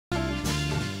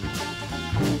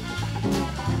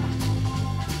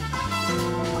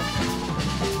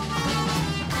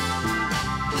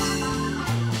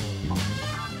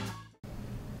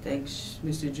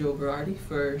Mr. Joe Berardy,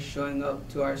 for showing up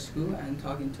to our school and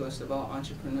talking to us about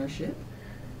entrepreneurship.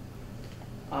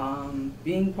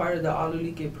 Being part of the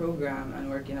Alulike program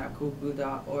and working at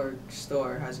Kahuku.org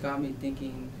store has got me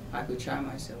thinking I could try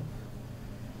myself.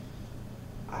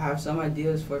 I have some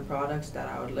ideas for products that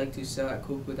I would like to sell at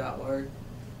Kahuku.org.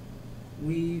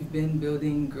 We've been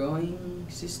building growing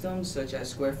systems such as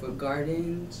square foot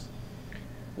gardens,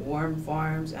 worm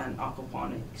farms, and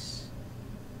aquaponics.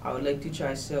 I would like to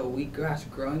try sell wheatgrass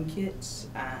growing kits,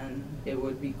 and it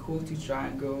would be cool to try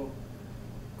and grow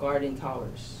garden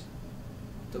towers.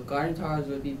 The garden towers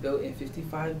would be built in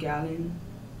 55-gallon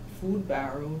food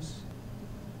barrels.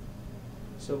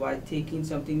 So by taking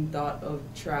something thought of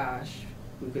trash,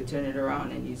 we could turn it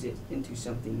around and use it into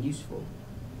something useful.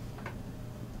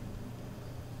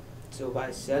 So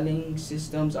by selling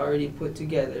systems already put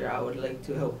together, I would like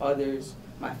to help others,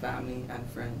 my family and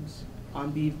friends.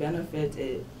 On the benefit,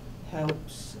 it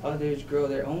helps others grow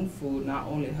their own food, not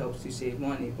only helps to save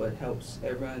money, but helps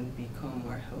everyone become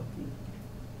more healthy.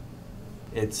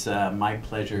 It's my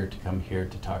pleasure to come here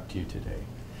to talk to you today.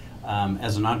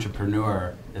 As an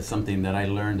entrepreneur, it's something that I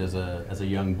learned as a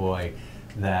young boy,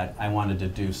 that I wanted to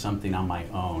do something on my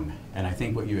own. And I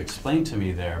think what you explained to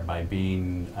me there by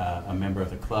being a member of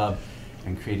the club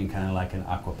and creating kind of like an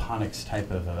aquaponics type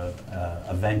of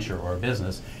a venture or a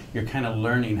business, you're kind of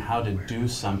learning how to do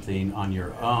something on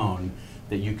your own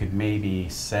that you could maybe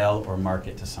sell or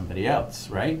market to somebody else,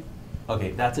 right?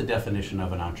 Okay, that's a definition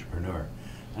of an entrepreneur.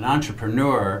 An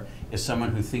entrepreneur is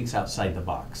someone who thinks outside the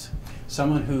box.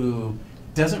 Someone who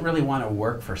doesn't really want to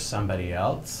work for somebody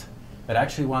else, but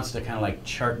actually wants to kind of like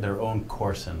chart their own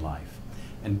course in life.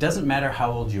 And it doesn't matter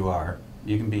how old you are.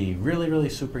 You can be really, really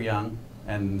super young,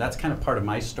 and that's kind of part of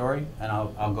my story, and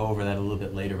I'll go over that a little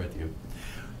bit later with you.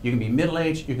 You can be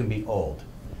middle-aged, you can be old.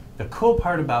 The cool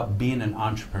part about being an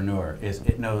entrepreneur is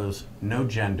it knows no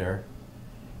gender,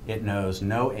 it knows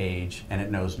no age, and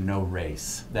it knows no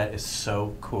race. That is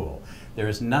so cool. There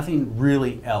is nothing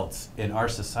really else in our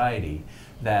society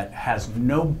that has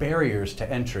no barriers to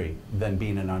entry than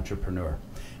being an entrepreneur.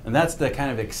 And that's the kind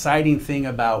of exciting thing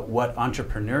about what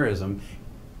entrepreneurism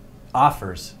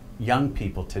offers young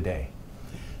people today.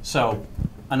 So,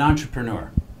 an entrepreneur.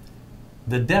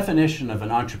 The definition of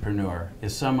an entrepreneur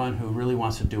is someone who really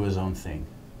wants to do his own thing,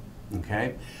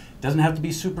 okay? Doesn't have to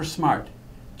be super smart,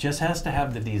 just has to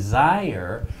have the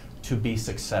desire to be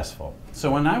successful.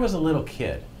 So when I was a little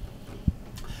kid,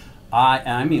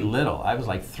 I mean little, I was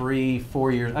like 3,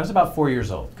 4 years, I was about 4 years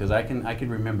old, because I can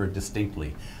remember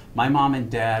distinctly. My mom and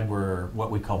dad were what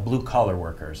we call blue-collar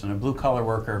workers, and a blue-collar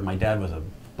worker, my dad was a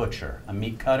butcher, a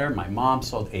meat cutter, my mom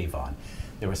sold Avon.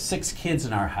 There were 6 kids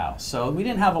in our house, so we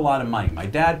didn't have a lot of money. My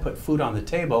dad put food on the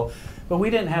table, but we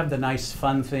didn't have the nice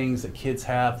fun things that kids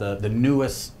have, the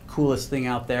newest, coolest thing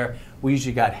out there. We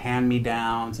usually got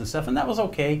hand-me-downs and stuff, and that was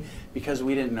okay because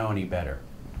we didn't know any better.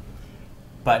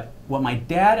 But what my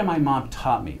dad and my mom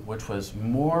taught me, which was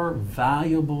more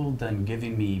valuable than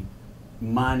giving me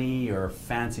money or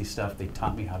fancy stuff, they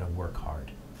taught me how to work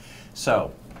hard.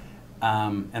 So,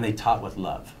 and they taught with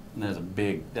love. And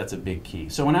that's a big key.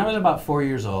 So when I was about 4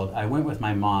 years old, I went with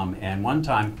my mom, and one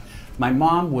time my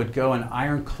mom would go and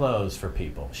iron clothes for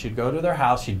people. She'd go to their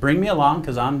house, she'd bring me along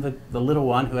because I'm the little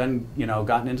one who hadn't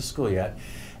gotten into school yet,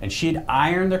 and she'd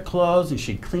iron their clothes and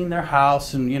she'd clean their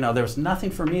house, and there was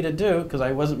nothing for me to do because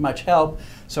I wasn't much help,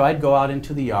 so I'd go out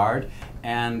into the yard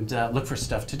and look for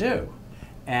stuff to do.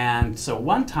 And so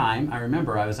one time, I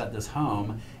remember I was at this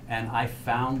home and I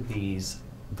found these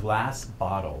glass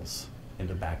bottles in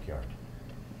the backyard.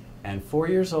 And 4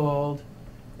 years old,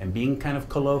 and being kind of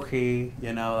kolohi,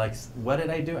 like, what did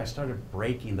I do? I started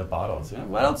breaking the bottles.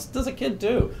 What else does a kid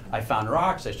do? I found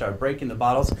rocks, I started breaking the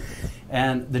bottles.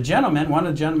 And the gentleman, one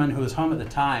of the gentlemen who was home at the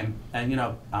time, and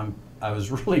I was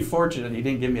really fortunate he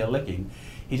didn't give me a licking.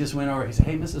 He just went over, he said,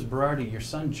 "Hey, Mrs. Berardy, your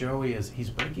son Joey,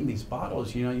 he's breaking these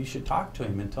bottles. You should talk to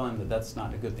him and tell him that that's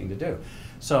not a good thing to do."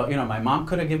 So, my mom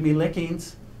could have given me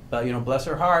lickings, but, bless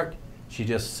her heart, she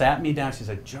just sat me down. She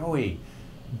said, "Joey,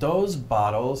 those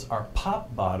bottles are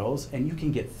pop bottles, and you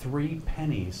can get 3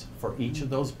 pennies for each of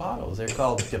those bottles. They're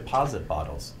called deposit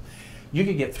bottles. You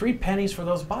could get 3 pennies for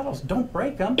those bottles. Don't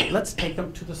break them. Let's take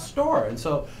them to the store." And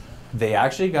so they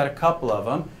actually got a couple of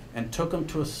them and took them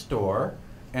to a store,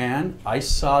 and I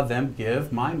saw them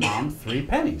give my mom 3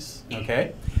 pennies,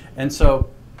 okay? And so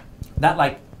that,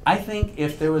 I think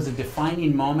if there was a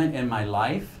defining moment in my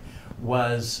life,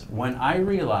 was when I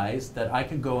realized that I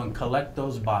could go and collect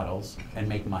those bottles and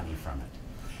make money from it.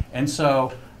 And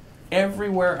so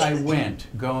everywhere I went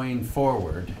going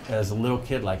forward as a little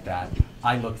kid like that,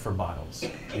 I looked for bottles,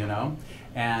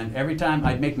 And every time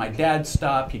I'd make my dad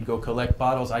stop, he'd go collect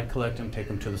bottles, I'd collect them, take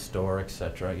them to the store,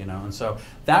 etc. You know. And so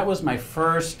that was my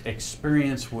first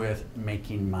experience with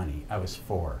making money. I was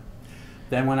 4.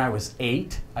 Then when I was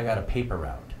 8, I got a paper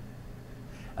route.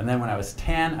 And then when I was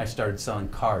 10, I started selling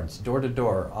cards, door to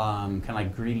door, kind of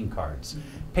like greeting cards.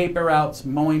 Paper routes,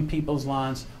 mowing people's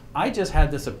lawns. I just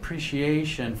had this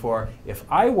appreciation for if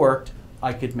I worked,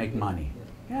 I could make money.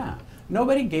 Yeah.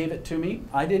 Nobody gave it to me.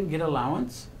 I didn't get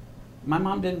allowance. My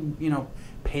mom didn't, you know,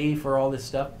 pay for all this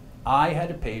stuff. I had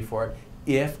to pay for it.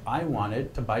 If I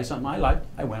wanted to buy something I liked,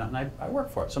 I went out and I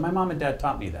worked for it. So my mom and dad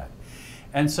taught me that.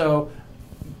 And so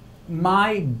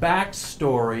my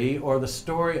backstory, or the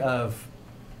story of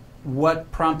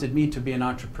what prompted me to be an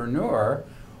entrepreneur,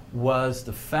 was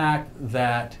the fact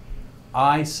that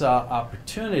I saw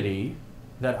opportunity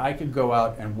that I could go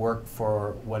out and work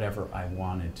for whatever I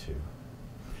wanted to.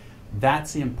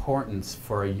 That's the importance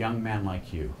for a young man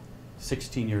like you,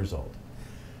 16 years old.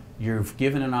 You've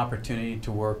given an opportunity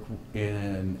to work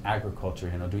in agriculture,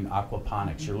 you know, doing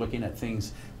aquaponics. You're looking at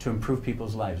things to improve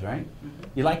people's lives, right?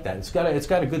 You like that. It's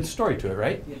got a good story to it,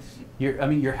 right? Yes.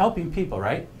 You're helping people,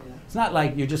 right? Yeah. It's not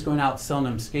like you're just going out selling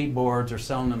them skateboards or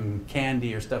selling them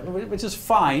candy or stuff, which is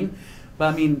fine.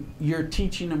 But I mean, you're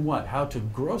teaching them what? How to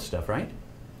grow stuff, right?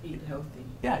 Eat healthy.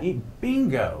 Yeah, eat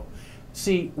bingo.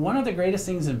 See, one of the greatest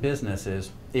things in business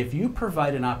is if you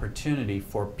provide an opportunity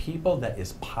for people that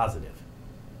is positive,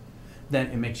 then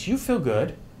it makes you feel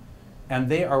good and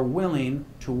they are willing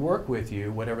to work with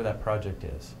you, whatever that project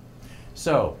is.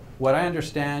 So what I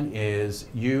understand is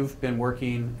you've been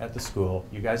working at the school.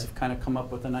 You guys have kind of come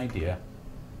up with an idea.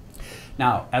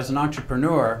 Now, as an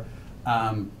entrepreneur,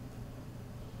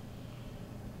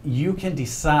 you can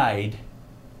decide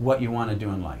what you want to do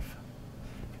in life.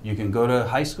 You can go to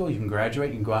high school, you can graduate,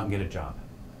 you can go out and get a job,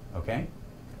 okay?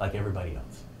 Like everybody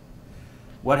else.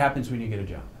 What happens when you get a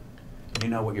job? You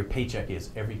know what your paycheck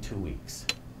is every 2 weeks.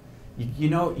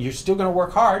 You know you're still going to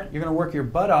work hard, you're going to work your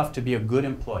butt off to be a good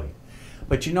employee.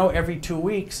 But you know every 2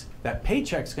 weeks that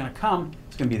paycheck's going to come,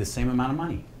 it's going to be the same amount of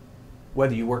money.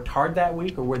 Whether you worked hard that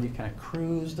week or whether you kind of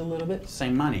cruised a little bit,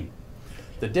 same money.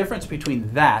 The difference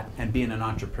between that and being an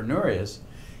entrepreneur is,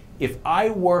 if I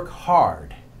work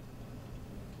hard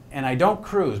and I don't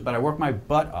cruise, but I work my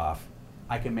butt off,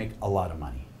 I can make a lot of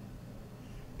money.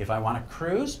 If I want to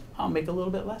cruise, I'll make a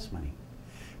little bit less money.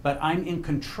 But I'm in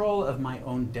control of my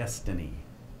own destiny.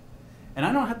 And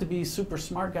I don't have to be a super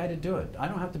smart guy to do it. I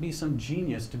don't have to be some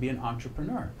genius to be an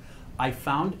entrepreneur. I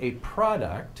found a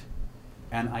product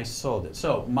and I sold it.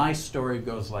 So my story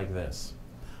goes like this.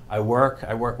 I work.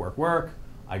 I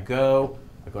go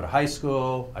to high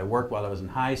school. I worked while I was in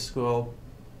high school.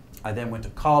 I then went to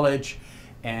college,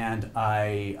 and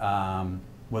I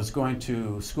was going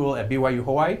to school at BYU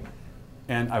Hawaii,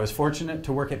 and I was fortunate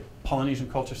to work at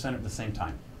Polynesian Culture Center at the same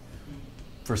time.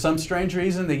 For some strange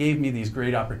reason, they gave me these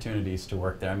great opportunities to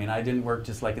work there. I mean, I didn't work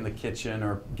just like in the kitchen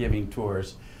or giving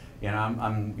tours. You know,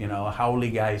 I'm you know, a haole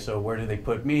guy, so where do they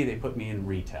put me? They put me in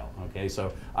retail, okay?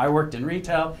 So I worked in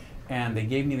retail, and they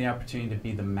gave me the opportunity to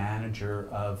be the manager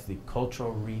of the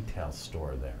cultural retail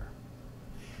store there.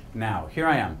 Now, here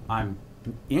I am. I'm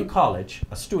in college,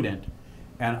 a student,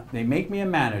 and they make me a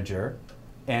manager,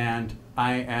 and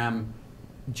I am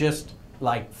just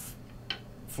like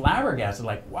flabbergasted,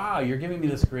 like, wow, you're giving me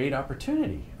this great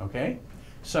opportunity, okay?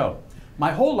 So,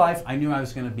 my whole life, I knew I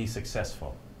was going to be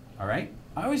successful, all right?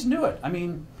 I always knew it. I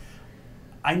mean,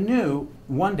 I knew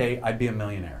one day I'd be a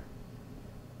millionaire.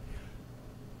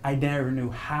 I never knew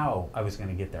how I was going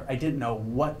to get there. I didn't know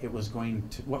what was going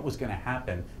to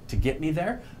happen to get me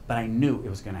there, but I knew it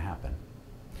was going to happen.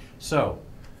 So,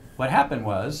 what happened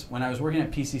was, when I was working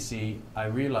at PCC, I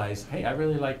realized, hey, I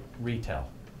really like retail.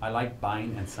 I like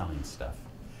buying and selling stuff.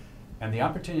 And the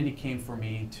opportunity came for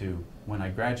me to, when I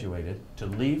graduated, to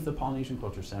leave the Polynesian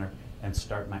Culture Center and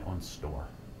start my own store.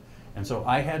 And so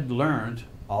I had learned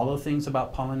all the things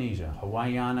about Polynesia,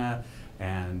 Hawaiiana,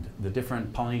 and the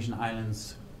different Polynesian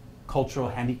islands, cultural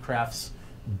handicrafts,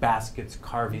 baskets,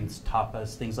 carvings,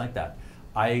 tapas, things like that.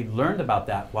 I learned about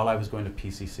that while I was going to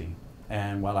PCC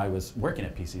and while I was working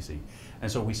at PCC.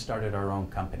 And so we started our own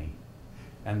company.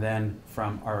 And then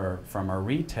from our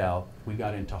retail, we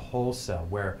got into wholesale,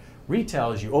 where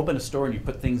retail is you open a store and you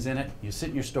put things in it, you sit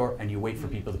in your store and you wait for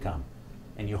people to come.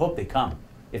 And you hope they come.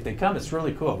 If they come, it's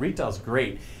really cool. Retail's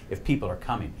great if people are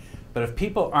coming. But if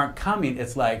people aren't coming,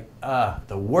 it's like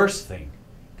the worst thing,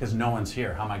 because no one's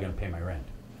here. How am I going to pay my rent?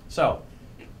 So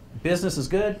business is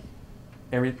good,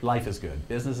 life is good.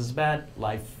 Business is bad,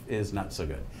 life is not so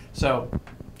good. So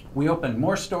we opened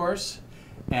more stores,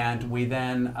 and we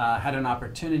then had an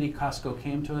opportunity. Costco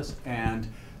came to us and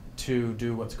to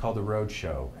do what's called a road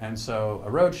show. And so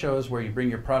a road show is where you bring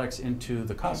your products into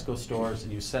the Costco stores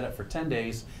and you set up for 10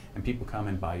 days and people come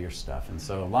and buy your stuff. And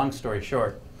so long story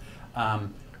short,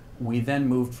 we then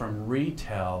moved from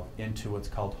retail into what's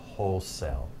called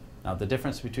wholesale. Now the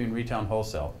difference between retail and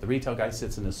wholesale, the retail guy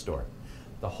sits in his store.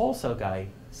 The wholesale guy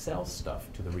sells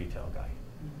stuff to the retail guy.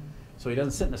 So he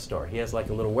doesn't sit in the store. He has like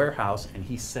a little warehouse and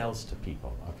he sells to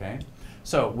people, okay?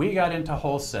 So we got into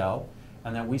wholesale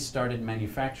and then we started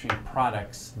manufacturing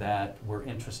products that were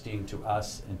interesting to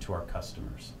us and to our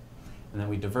customers. And then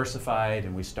we diversified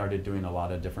and we started doing a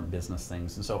lot of different business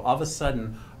things. And so all of a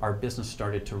sudden our business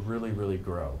started to really, really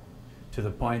grow to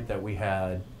the point that we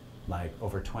had like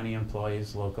over 20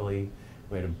 employees locally.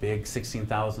 We had a big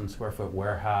 16,000 square foot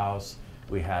warehouse.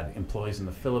 We had employees in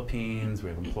the Philippines, we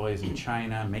have employees in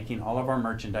China, making all of our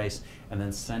merchandise and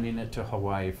then sending it to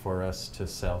Hawaii for us to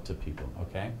sell to people,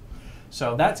 okay?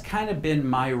 So that's kind of been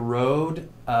my road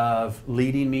of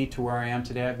leading me to where I am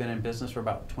today. I've been in business for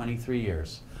about 23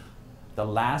 years. The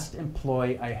last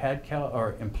employer I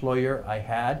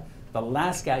had, the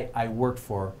last guy I worked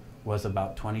for was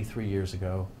about 23 years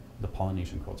ago, the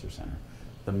Polynesian Culture Center.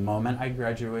 The moment I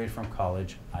graduated from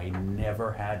college, I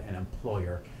never had an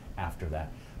employer after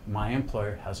that. My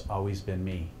employer has always been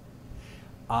me.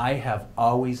 I have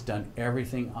always done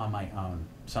everything on my own.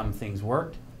 Some things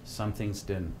worked, some things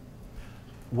didn't.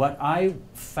 What I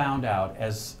found out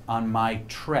as on my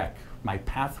trek, my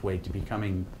pathway to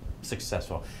becoming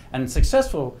successful, and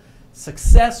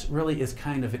success really is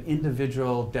kind of an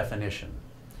individual definition.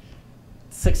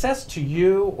 Success to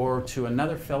you or to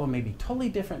another fellow may be totally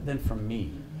different than from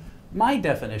me. My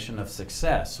definition of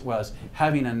success was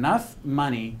having enough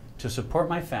money to support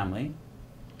my family,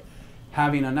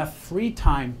 having enough free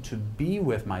time to be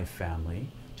with my family,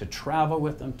 to travel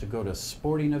with them, to go to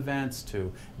sporting events,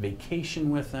 to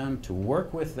vacation with them, to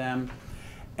work with them,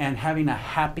 and having a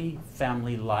happy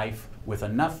family life with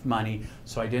enough money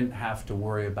so I didn't have to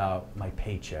worry about my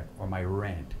paycheck or my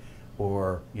rent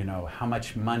or, you know, how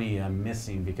much money I'm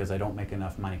missing because I don't make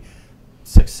enough money.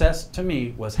 Success to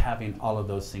me was having all of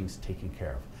those things taken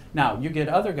care of. Now, you get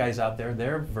other guys out there,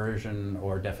 their version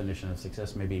or definition of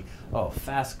success may be, oh,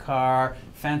 fast car,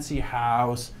 fancy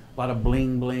house, a lot of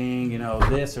bling bling, you know,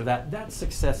 this or that. That's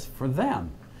success for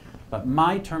them. But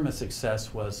my term of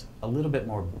success was a little bit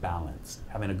more balanced,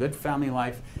 having a good family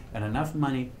life and enough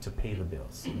money to pay the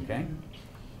bills, okay?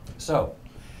 So,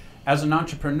 as an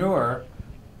entrepreneur,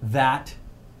 that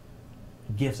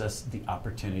gives us the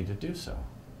opportunity to do so.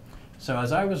 So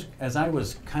as I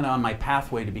was kind of on my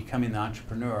pathway to becoming the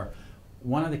entrepreneur,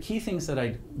 one of the key things that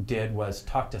I did was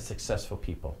talk to successful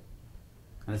people.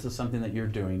 And this is something that you're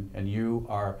doing, and you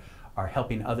are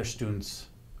helping other students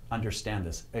understand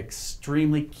this.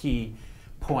 Extremely key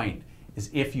point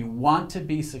is if you want to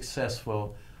be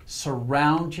successful,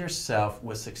 surround yourself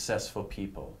with successful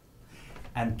people.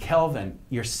 And Kelvin,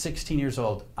 you're 16 years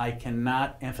old. I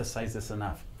cannot emphasize this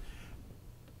enough.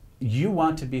 You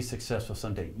want to be successful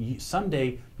someday.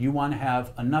 Someday you want to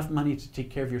have enough money to take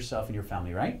care of yourself and your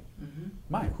family, right? Mm-hmm.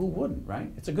 Why? Who wouldn't,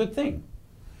 right? It's a good thing.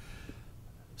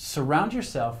 Surround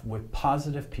yourself with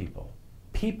positive people.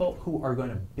 People who are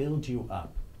going to build you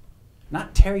up,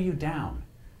 not tear you down.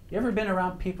 You ever been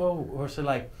around people who are sort of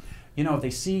like, you know, if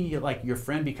they see you, like your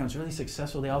friend becomes really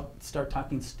successful, they all start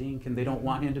talking stink and they don't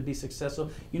want him to be successful.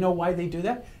 You know why they do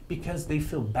that? Because they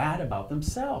feel bad about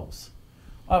themselves.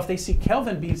 Oh, if they see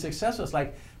Kelvin being successful, it's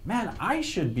like, man, I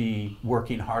should be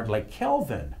working hard like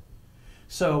Kelvin.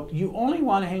 So you only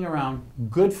want to hang around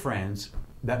good friends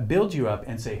that build you up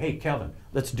and say, hey, Kelvin,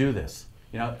 let's do this.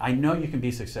 You know, I know you can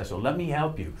be successful. Let me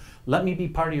help you. Let me be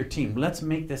part of your team. Let's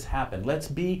make this happen. Let's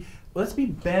be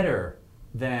better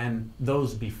than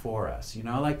those before us. You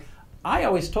know, like I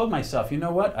always told myself, you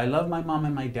know what? I love my mom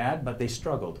and my dad, but they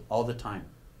struggled all the time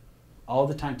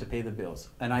to pay the bills.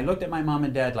 And I looked at my mom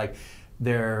and dad like,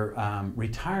 their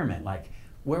retirement, like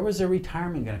where was their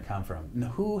retirement going to come from?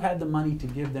 Who had the money to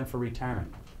give them for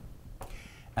retirement?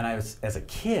 And as a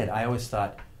kid, I always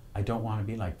thought, I don't want to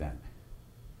be like that.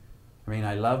 I mean,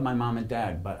 I love my mom and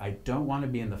dad, but I don't want to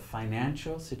be in the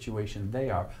financial situation they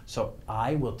are, so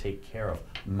I will take care of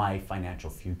my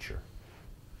financial future.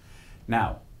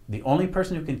 Now, the only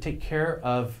person who can take care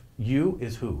of you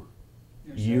is who?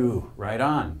 Yourself. You. Right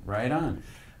on, right on.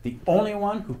 The only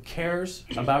one who cares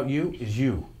about you is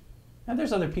you. Now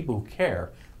there's other people who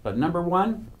care, but number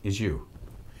one is you.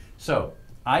 So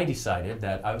I decided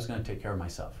that I was going to take care of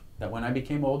myself. That when I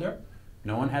became older,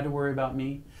 no one had to worry about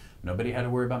me. Nobody had to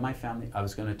worry about my family. I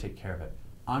was going to take care of it.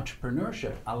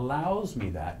 Entrepreneurship allows me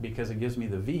that because it gives me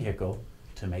the vehicle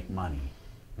to make money.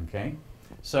 Okay?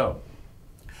 So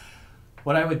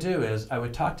what I would do is I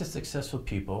would talk to successful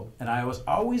people, and I was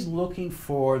always looking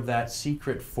for that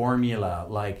secret formula,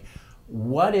 like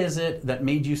what is it that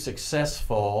made you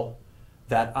successful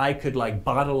that I could like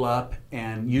bottle up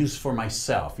and use for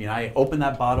myself. You know, I open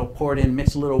that bottle, pour it in,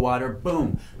 mix a little water,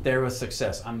 boom, there was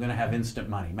success. I'm gonna have instant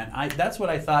money. Man, that's what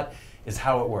I thought is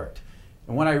how it worked.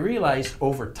 And what I realized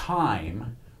over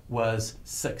time was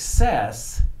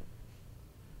success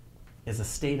is a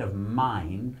state of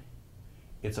mind.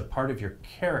 It's a part of your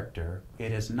character.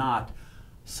 It is not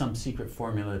some secret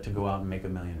formula to go out and make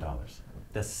 $1 million.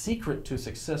 The secret to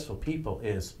successful people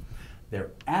is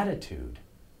their attitude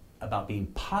about being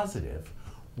positive,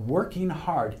 working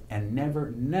hard, and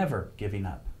never giving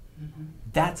up. Mm-hmm.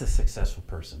 That's a successful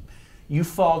person. You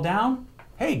fall down,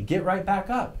 hey, get right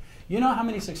back up. You know how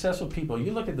many successful people,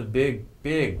 you look at the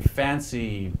big,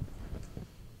 fancy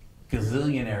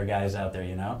gazillionaire guys out there,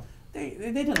 you know, they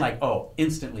didn't like, oh,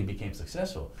 instantly became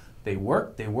successful. They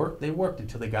worked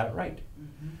until they got it right.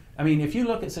 Mm-hmm. I mean, if you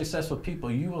look at successful people,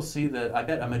 you will see that I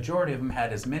bet a majority of them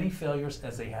had as many failures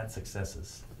as they had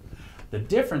successes. The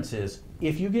difference is,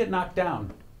 if you get knocked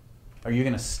down, are you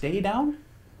going to stay down?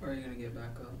 Or are you going to get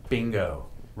back up? Bingo.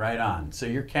 Right on. So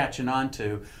you're catching on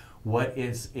to what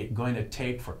is it going to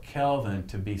take for Kelvin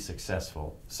to be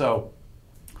successful. So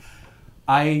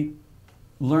I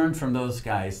learned from those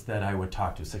guys that I would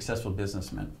talk to, successful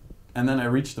businessmen. And then I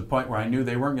reached the point where I knew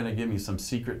they weren't going to give me some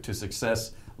secret to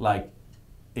success, like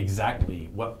exactly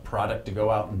what product to go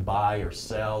out and buy or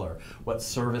sell or what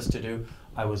service to do.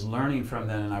 I was learning from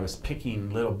them, and I was picking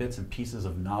little bits and pieces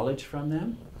of knowledge from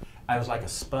them. I was like a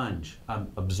sponge.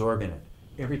 I'm absorbing it.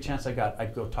 Every chance I got,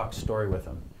 I'd go talk story with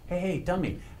them. Hey, tell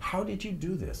me, how did you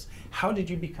do this? How did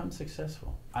you become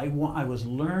successful? I was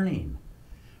learning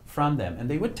from them, and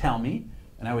they would tell me,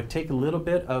 and I would take a little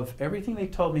bit of everything they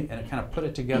told me and kind of put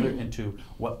it together into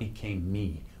what became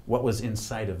me, what was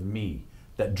inside of me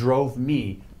that drove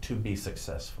me to be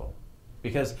successful.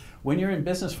 Because when you're in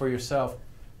business for yourself,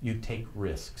 you take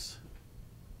risks.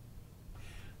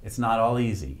 It's not all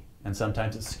easy, and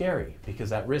sometimes it's scary because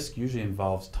that risk usually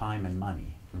involves time and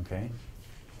money, okay?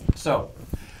 So,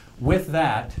 with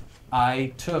that,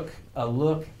 I took a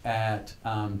look at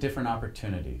different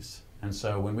opportunities. And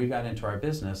so when we got into our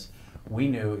business, we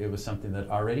knew it was something that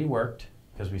already worked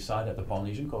because we saw it at the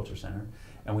Polynesian Culture Center,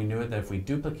 and we knew that if we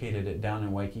duplicated it down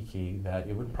in Waikiki, that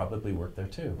it would probably work there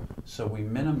too. So we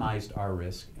minimized our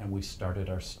risk and we started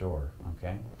our store,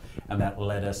 okay? And that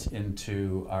led us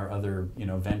into our other,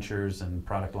 ventures and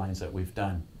product lines that we've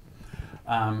done.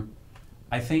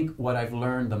 I think what I've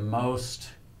learned the most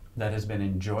that has been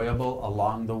enjoyable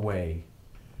along the way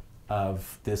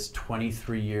of this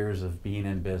 23 years of being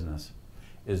in business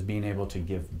is being able to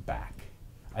give back.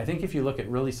 I think if you look at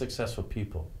really successful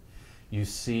people, you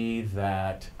see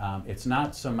that it's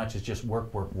not so much as just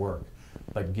work,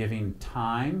 but giving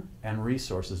time and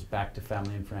resources back to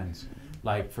family and friends.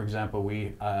 Like, for example,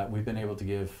 we've been able to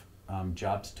give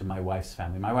jobs to my wife's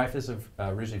family. My wife is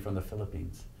originally from the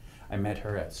Philippines. I met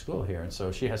her at school here, and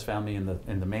so she has family in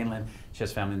the mainland. She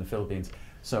has family in the Philippines.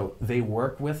 So they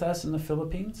work with us in the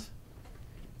Philippines.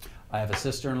 I have a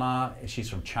sister-in-law. She's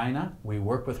from China. We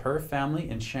work with her family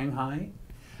in Shanghai.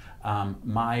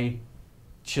 My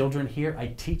children here, I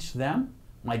teach them.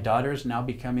 My daughter is now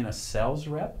becoming a sales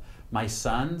rep. My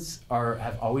sons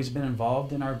have always been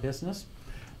involved in our business.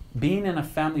 Being in a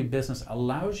family business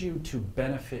allows you to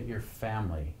benefit your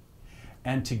family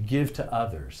and to give to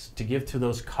others, to give to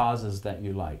those causes that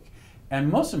you like. And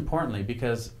most importantly,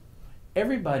 because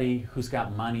everybody who's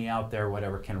got money out there,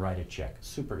 whatever, can write a check.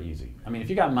 Super easy. I mean, if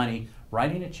you got money,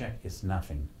 writing a check is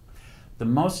nothing. The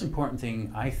most important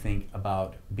thing I think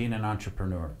about being an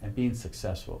entrepreneur and being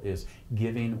successful is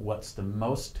giving what's the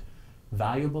most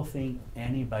valuable thing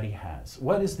anybody has.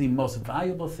 What is the most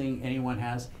valuable thing anyone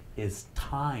has is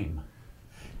time.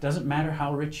 Doesn't matter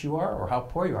how rich you are or how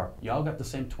poor you are. Y'all got the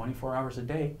same 24 hours a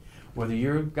day. Whether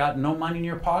you've got no money in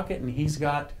your pocket and he's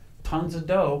got tons of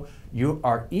dough, you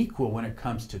are equal when it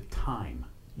comes to time.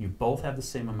 You both have the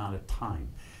same amount of time.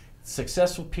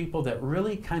 Successful people that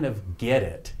really kind of get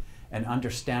it and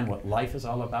understand what life is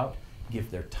all about,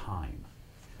 give their time.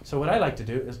 So what I like to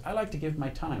do is I like to give my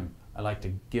time. I like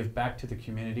to give back to the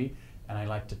community, and I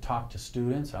like to talk to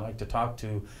students. I like to talk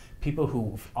to people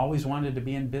who've always wanted to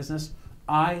be in business.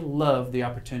 I love the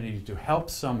opportunity to help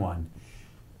someone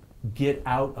get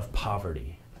out of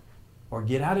poverty or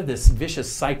get out of this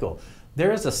vicious cycle.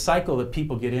 There is a cycle that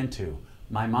people get into.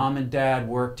 My mom and dad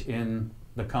worked in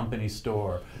the company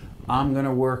store. I'm going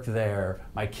to work there.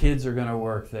 My kids are going to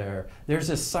work there. There's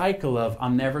this cycle of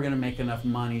I'm never going to make enough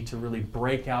money to really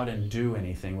break out and do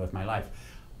anything with my life.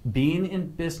 Being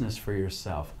in business for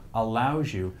yourself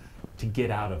allows you to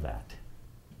get out of that.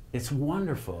 It's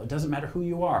wonderful. It doesn't matter who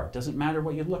you are. It doesn't matter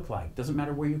what you look like. It doesn't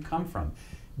matter where you come from.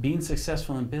 Being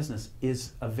successful in business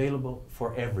is available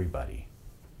for everybody.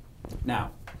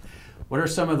 Now, what are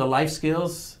some of the life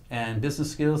skills and business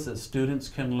skills that students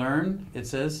can learn? It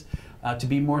says to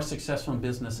be more successful in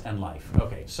business and life.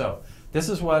 Okay, so this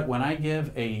is what, when I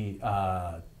give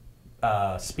a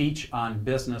speech on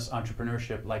business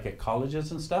entrepreneurship, like at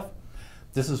colleges and stuff,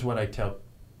 this is what I tell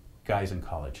guys in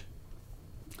college.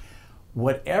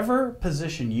 Whatever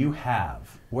position you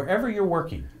have, wherever you're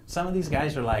working, some of these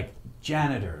guys are like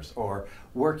janitors or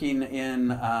working in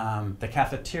the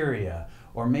cafeteria,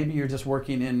 or maybe you're just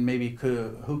working in maybe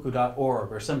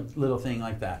Kahuku.org or some little thing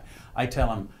like that. I tell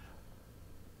them,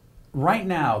 right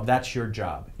now, that's your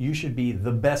job. You should be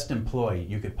the best employee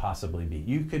you could possibly be.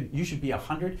 You should be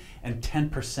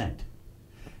 110%,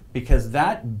 because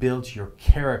that builds your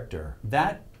character.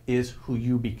 That is who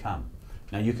you become.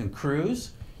 Now you can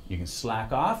cruise, you can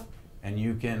slack off, and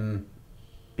you can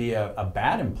be a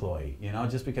bad employee, you know,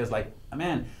 just because, like,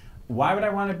 man, why would I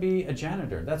want to be a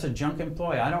janitor? That's a junk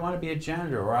employee. I don't want to be a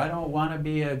janitor, or I don't want to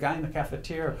be a guy in the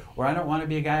cafeteria, or I don't want to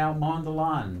be a guy out mowing the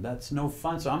lawn. That's no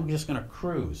fun, so I'm just going to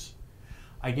cruise.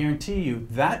 I guarantee you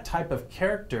that type of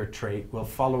character trait will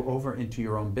follow over into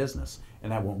your own business,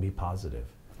 and that won't be positive.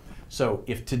 So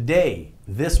if today,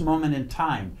 this moment in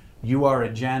time, you are a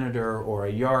janitor or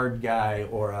a yard guy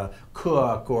or a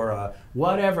cook or a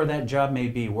whatever that job may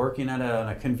be, working at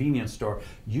a convenience store,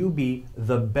 you be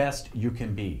the best you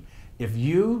can be. If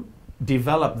you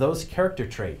develop those character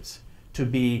traits to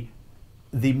be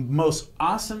the most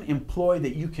awesome employee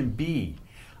that you can be,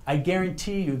 I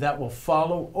guarantee you that will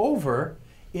follow over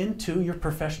into your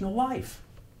professional life.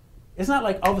 It's not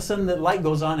like all of a sudden the light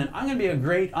goes on and I'm going to be a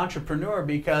great entrepreneur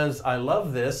because I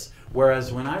love this,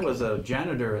 whereas when I was a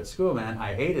janitor at school, man,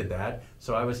 I hated that,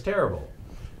 so I was terrible.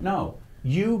 No,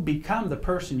 you become the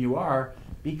person you are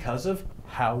because of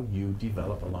how you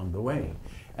develop along the way.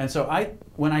 And so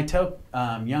when I tell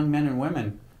young men and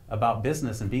women about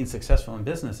business and being successful in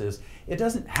businesses, it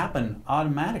doesn't happen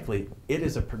automatically. It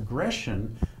is a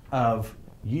progression of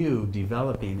you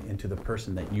developing into the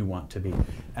person that you want to be.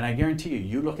 And I guarantee you,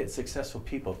 you look at successful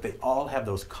people, they all have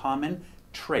those common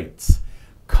traits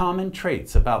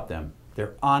about them.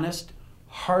 They're honest,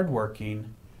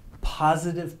 hardworking,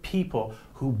 positive people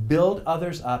who build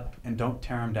others up and don't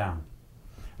tear them down.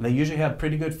 And they usually have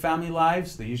pretty good family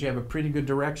lives. They usually have a pretty good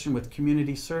direction with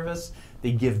community service.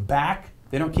 They give back.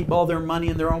 They don't keep all their money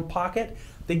in their own pocket.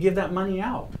 They give that money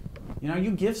out. You know,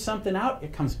 you give something out,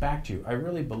 it comes back to you. I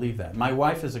really believe that. My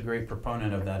wife is a great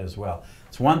proponent of that as well.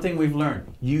 It's one thing we've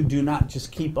learned. You do not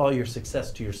just keep all your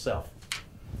success to yourself.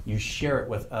 You share it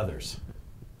with others.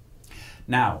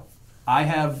 Now, I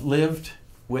have lived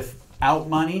without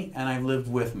money and I've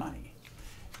lived with money.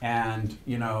 And,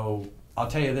 you know, I'll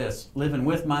tell you this, living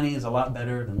with money is a lot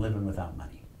better than living without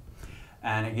money.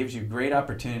 And it gives you great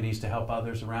opportunities to help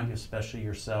others around you, especially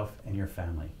yourself and your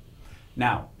family.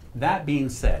 Now, that being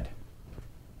said,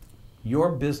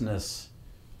 your business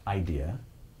idea.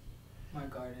 My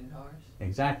garden towers.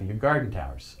 Exactly, your garden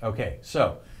towers. Okay,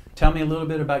 so tell me a little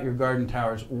bit about your garden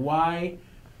towers. Why,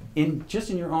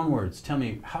 just in your own words, tell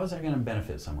me, how is that going to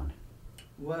benefit someone?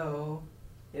 Well,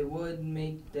 it would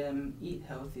make them eat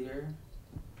healthier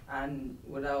and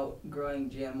without growing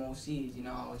GMO seeds. You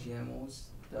know how GMOs,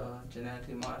 the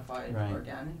genetically modified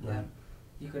organic, yeah.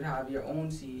 You could have your own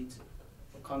seeds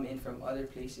come in from other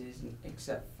places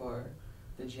except for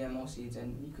the GMO seeds,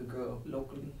 and you could grow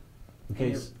locally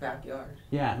in your backyard.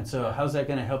 Yeah, and so how's that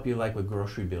going to help you, like with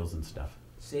grocery bills and stuff?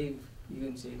 You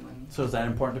can save money. So is that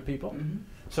important to people? Mm-hmm.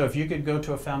 So if you could go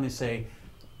to a family and say,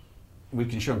 we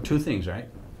can show them two things, right?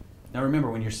 Now remember,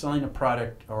 when you're selling a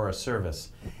product or a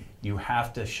service, you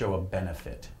have to show a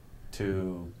benefit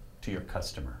to your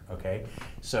customer, okay?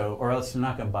 So, or else they're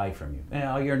not going to buy from you.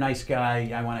 Oh, you're a nice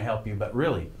guy, I want to help you, but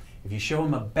really, if you show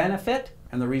them a benefit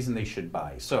and the reason they should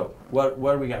buy. So what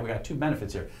do we got? We got two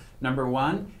benefits here. Number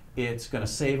one, it's going to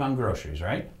save on groceries,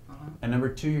 right? And number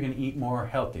two, you're going to eat more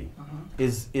healthy.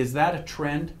 Is that a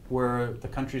trend where the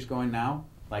country's going now?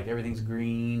 Like everything's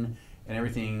green and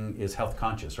everything is health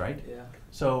conscious, right? Yeah.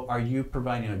 So are you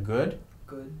providing a good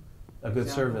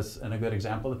service and a good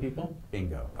example to people?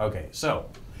 Bingo. Okay, so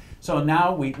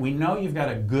now we know you've got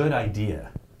a good idea.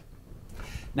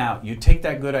 Now, you take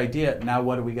that good idea, now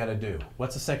what do we got to do?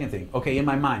 What's the second thing? Okay, in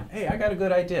my mind, hey, I got a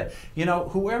good idea. You know,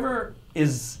 whoever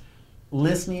is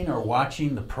listening or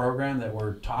watching the program that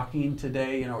we're talking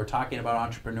today, you know, we're talking about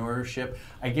entrepreneurship,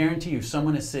 I guarantee you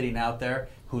someone is sitting out there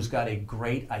who's got a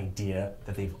great idea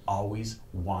that they've always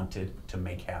wanted to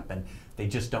make happen. They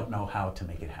just don't know how to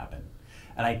make it happen.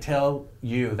 and I tell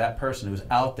you, that person who's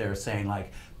out there saying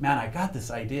like, man, I got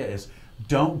this idea, is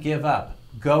don't give up.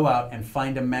 Go out and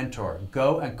find a mentor.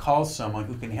 Go and call someone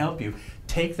who can help you.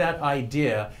 Take that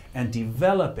idea and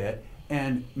develop it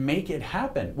and make it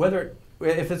happen.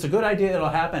 If it's a good idea, it'll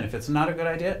happen. If it's not a good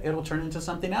idea, it'll turn into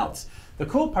something else. The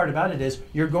cool part about it is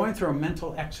you're going through a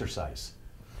mental exercise.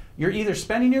 You're either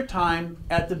spending your time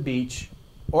at the beach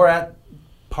or at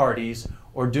parties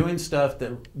or doing stuff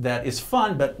that is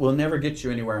fun but will never get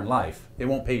you anywhere in life. It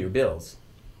won't pay your bills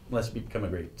unless you become a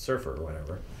great surfer or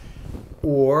whatever.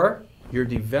 Or you're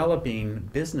developing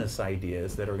business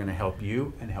ideas that are going to help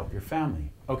you and help your family.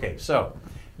 Okay, so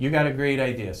you got a great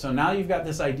idea. So now you've got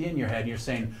this idea in your head. You're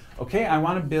saying, okay, I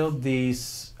want to build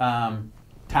these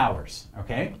towers,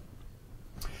 okay?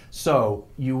 So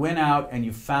you went out and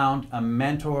you found a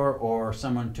mentor or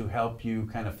someone to help you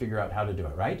kind of figure out how to do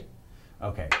it, right?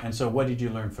 Okay, and so what did you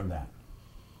learn from that?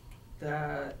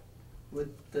 That with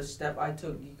the step I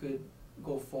took, you could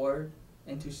go forward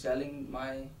into selling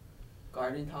my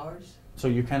garden towers. So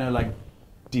you kind of like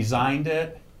designed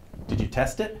it. Did you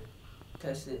test it?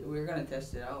 Test it. We're going to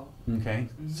test it out. Okay,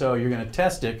 so you're going to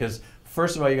test it because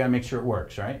first of all, you got to make sure it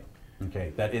works, right?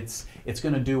 Okay, that it's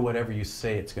going to do whatever you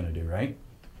say it's going to do, right?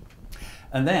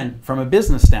 And then from a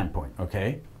business standpoint,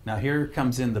 okay, now here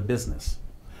comes in the business.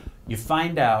 You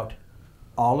find out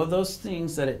all of those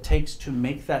things that it takes to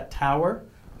make that tower,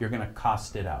 you're going to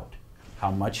cost it out.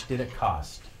 How much did it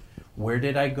cost? Where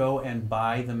did I go and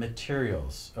buy the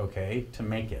materials, okay, to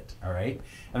make it, all right?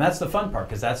 And that's the fun part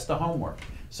because that's the homework.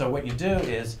 So what you do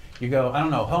is you go, I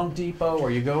don't know, Home Depot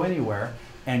or you go anywhere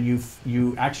and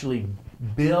you actually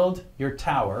build your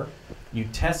tower, you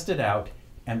test it out,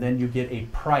 and then you get a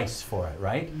price for it,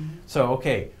 right? So,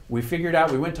 okay, we figured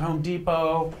out, we went to Home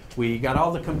Depot, we got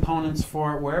all the components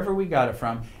for it, wherever we got it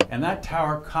from, and that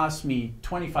tower cost me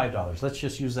 $25. Let's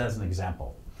just use that as an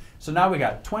example. So now we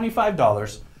got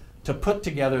 $25 to put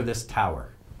together this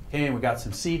tower. Okay, and we got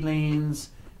some seedlings,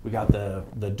 we got the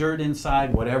dirt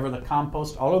inside, whatever, the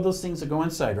compost, all of those things that go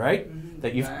inside, right?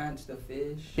 That you plants, the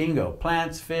fish. Bingo,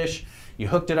 plants, fish, you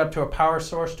hooked it up to a power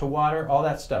source, to water, all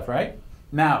that stuff, right?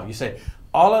 Now, you say,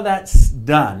 all of that's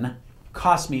done,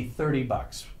 cost me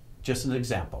 $30, just an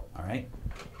example, all right?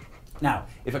 Now,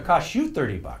 if it costs you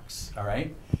 $30, all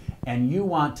right, and you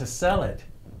want to sell it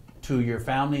to your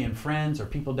family and friends or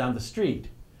people down the street,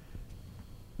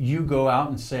 you go out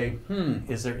and say,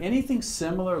 is there anything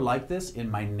similar like this in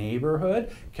my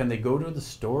neighborhood? Can they go to the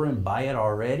store and buy it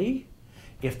already?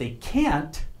 If they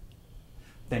can't,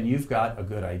 then you've got a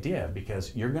good idea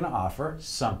because you're going to offer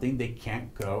something they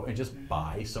can't go and just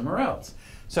buy somewhere else.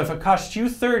 So if it costs you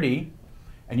 $30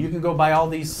 and you can go buy all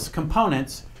these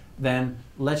components, then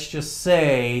let's just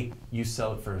say you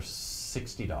sell it for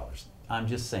 $60. I'm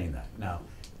just saying that. Now,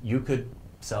 you could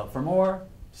sell it for more,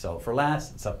 sell it for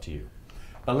less, it's up to you.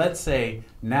 But let's say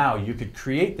now you could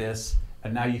create this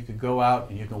and now you could go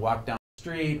out and you can walk down the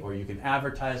street or you can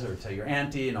advertise it or tell your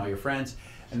auntie and all your friends.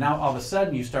 And now all of a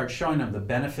sudden you start showing them the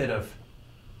benefit of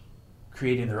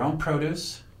creating their own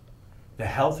produce, the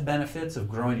health benefits of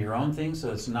growing your own things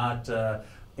so it's not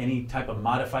any type of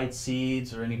modified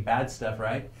seeds or any bad stuff,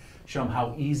 right? Show them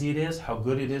how easy it is, how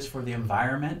good it is for the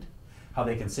environment, how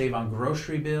they can save on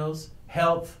grocery bills,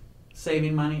 health,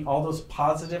 saving money, all those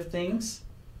positive things,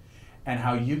 and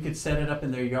how you could set it up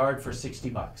in their yard for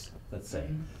 $60, let's say.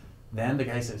 Then the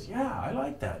guy says, yeah, I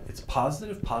like that. It's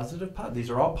positive, positive, positive. These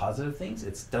are all positive things.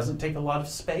 It doesn't take a lot of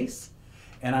space,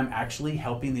 and I'm actually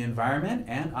helping the environment,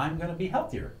 and I'm going to be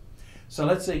healthier. So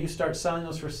let's say you start selling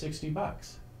those for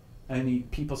 $60,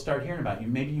 and people start hearing about you.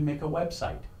 Maybe you make a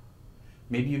website.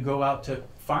 Maybe you go out to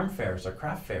farm fairs or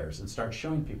craft fairs and start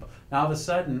showing people. Now all of a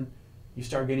sudden, you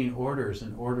start getting orders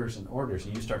and orders and orders,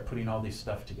 and you start putting all these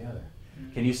stuff together.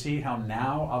 Can you see how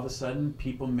now all of a sudden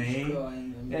people may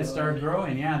start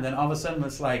growing? Yeah, and then all of a sudden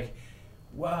it's like,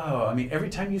 whoa, I mean, every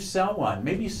time you sell one,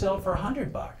 maybe you sell it for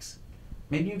 $100.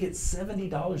 Maybe you get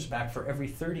 $70 back for every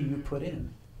 30 you put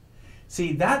in.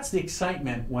 See, that's the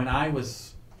excitement when I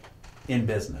was in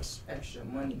business. Extra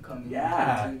money coming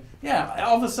in. Yeah,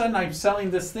 all of a sudden I'm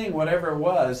selling this thing, whatever it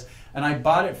was, and I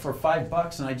bought it for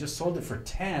 $5 and I just sold it for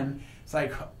 10. It's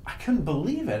like, I couldn't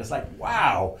believe it. It's like,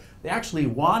 wow, they actually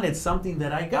wanted something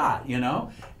that I got, you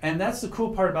know? And that's the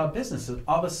cool part about business. Is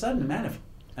all of a sudden, man,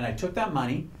 and I took that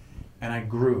money and I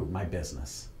grew my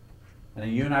business. And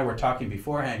then you and I were talking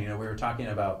beforehand, you know, we were talking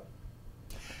about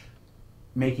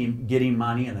getting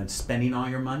money and then spending all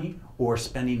your money, or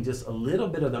spending just a little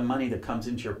bit of the money that comes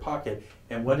into your pocket.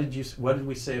 And what did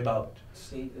we say about?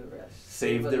 Save the rest.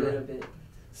 Save a little bit.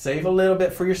 Save a little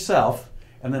bit for yourself.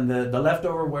 And then the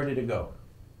leftover, where did it go?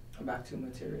 Back to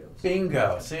materials.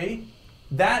 Bingo, see?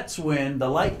 That's when the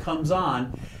light comes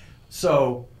on.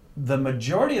 So the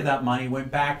majority of that money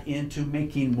went back into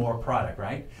making more product,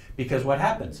 right? Because what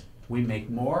happens? We make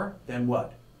more, then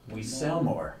what? We sell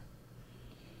more.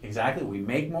 Exactly, we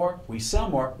make more, we sell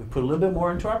more, we put a little bit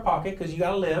more into our pocket because you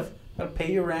gotta live, gotta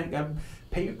pay your rent, gotta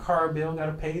pay your car bill,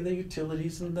 gotta pay the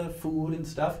utilities and the food and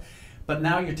stuff. But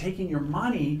now you're taking your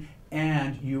money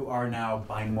and you are now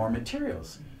buying more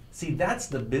materials. See, that's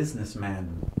the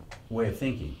businessman way of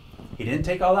thinking. He didn't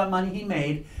take all that money he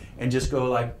made and just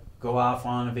go off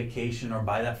on a vacation or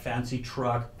buy that fancy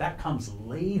truck. That comes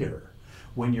later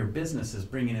when your business is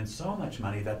bringing in so much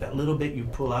money that that little bit you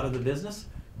pull out of the business,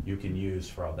 you can use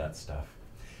for all that stuff.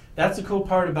 That's the cool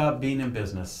part about being in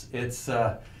business. It's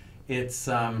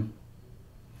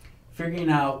figuring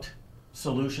out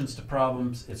solutions to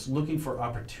problems. It's looking for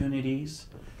opportunities.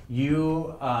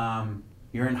 You're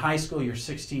in high school, you're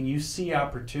 16, you see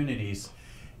opportunities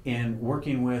in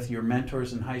working with your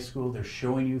mentors in high school. They're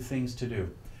showing you things to do.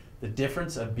 The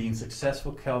difference of being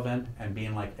successful, Kelvin, and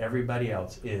being like everybody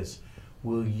else is,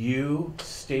 will you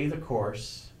stay the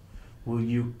course? Will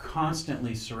you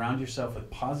constantly surround yourself with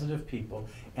positive people?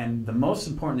 And the most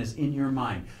important is in your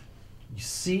mind. You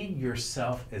see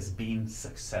yourself as being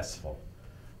successful.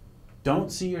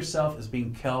 Don't see yourself as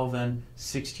being Kelvin,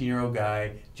 16-year-old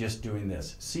guy, just doing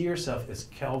this. See yourself as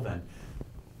Kelvin,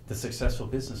 the successful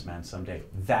businessman someday.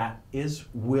 That is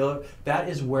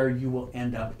where you will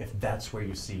end up if that's where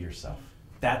you see yourself.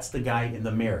 That's the guy in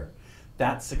the mirror.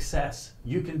 That's success.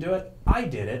 You can do it. I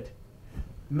did it.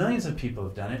 Millions of people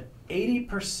have done it.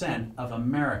 80% of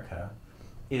America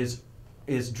is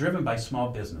driven by small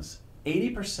business.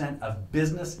 80% of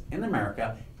business in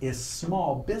America is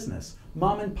small business.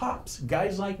 Mom and pops,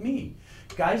 guys like me,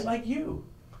 guys like you.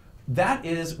 That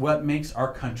is what makes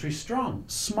our country strong.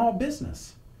 Small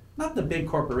business. Not the big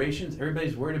corporations.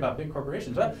 Everybody's worried about big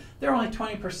corporations. But they're only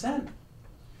 20%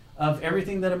 of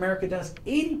everything that America does.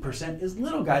 80% is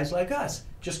little guys like us.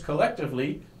 Just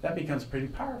collectively, that becomes pretty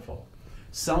powerful.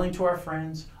 Selling to our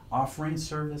friends, offering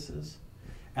services.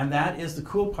 And that is the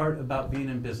cool part about being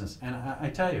in business. And I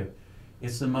tell you,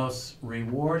 it's the most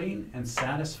rewarding and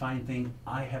satisfying thing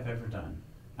I have ever done.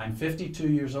 I'm 52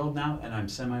 years old now and I'm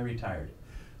semi-retired.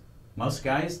 Most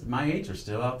guys my age are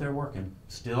still out there working,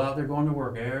 still out there going to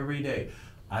work every day.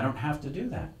 I don't have to do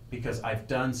that because I've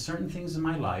done certain things in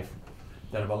my life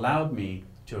that have allowed me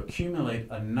to accumulate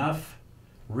enough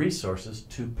resources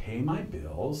to pay my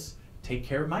bills, take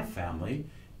care of my family,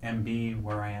 and be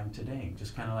where I am today.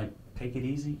 Just kind of like take it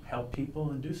easy, help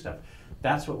people, and do stuff.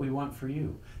 That's what we want for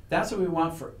you. That's what we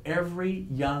want for every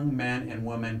young man and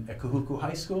woman at Kahuku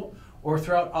High School or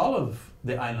throughout all of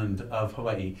the island of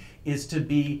Hawaii, is to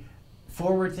be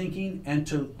forward-thinking and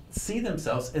to see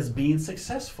themselves as being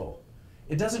successful.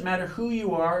 It doesn't matter who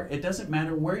you are, it doesn't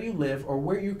matter where you live or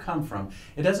where you come from.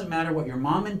 It doesn't matter what your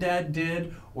mom and dad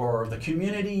did or the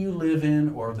community you live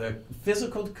in or the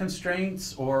physical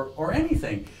constraints or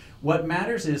anything. What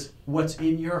matters is what's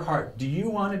in your heart. Do you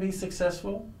want to be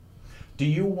successful? Do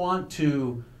you want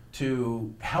to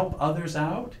help others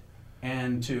out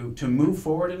and to move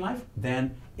forward in life?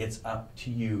 Then it's up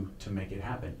to you to make it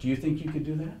happen. Do you think you could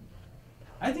do that?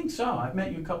 I think so. I've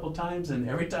met you a couple times, and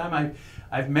every time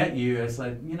I've met you, it's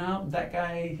like, you know, that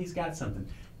guy, he's got something.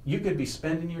 You could be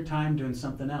spending your time doing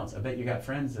something else. I bet you got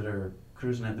friends that are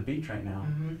cruising at the beach right now.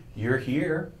 Mm-hmm. You're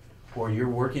here, or you're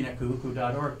working at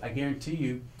kahuku.org. I guarantee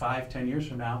you, 5-10 years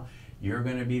from now, you're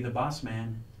going to be the boss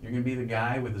man. You're going to be the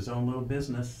guy with his own little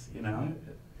business, you know.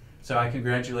 So I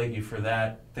congratulate you for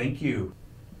that. Thank you.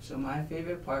 So my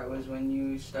favorite part was when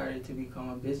you started to become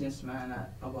a businessman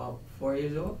at about 4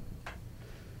 years old.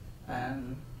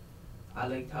 And I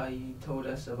liked how you told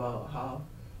us about how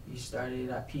you started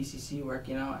at PCC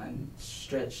working out and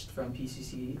stretched from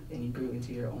PCC and you grew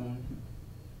into your own.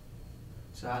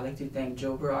 So I'd like to thank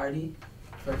Joe Berardy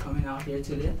for coming out here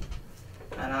today.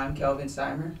 And I'm Kelvin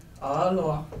Steimer.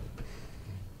 Aloha.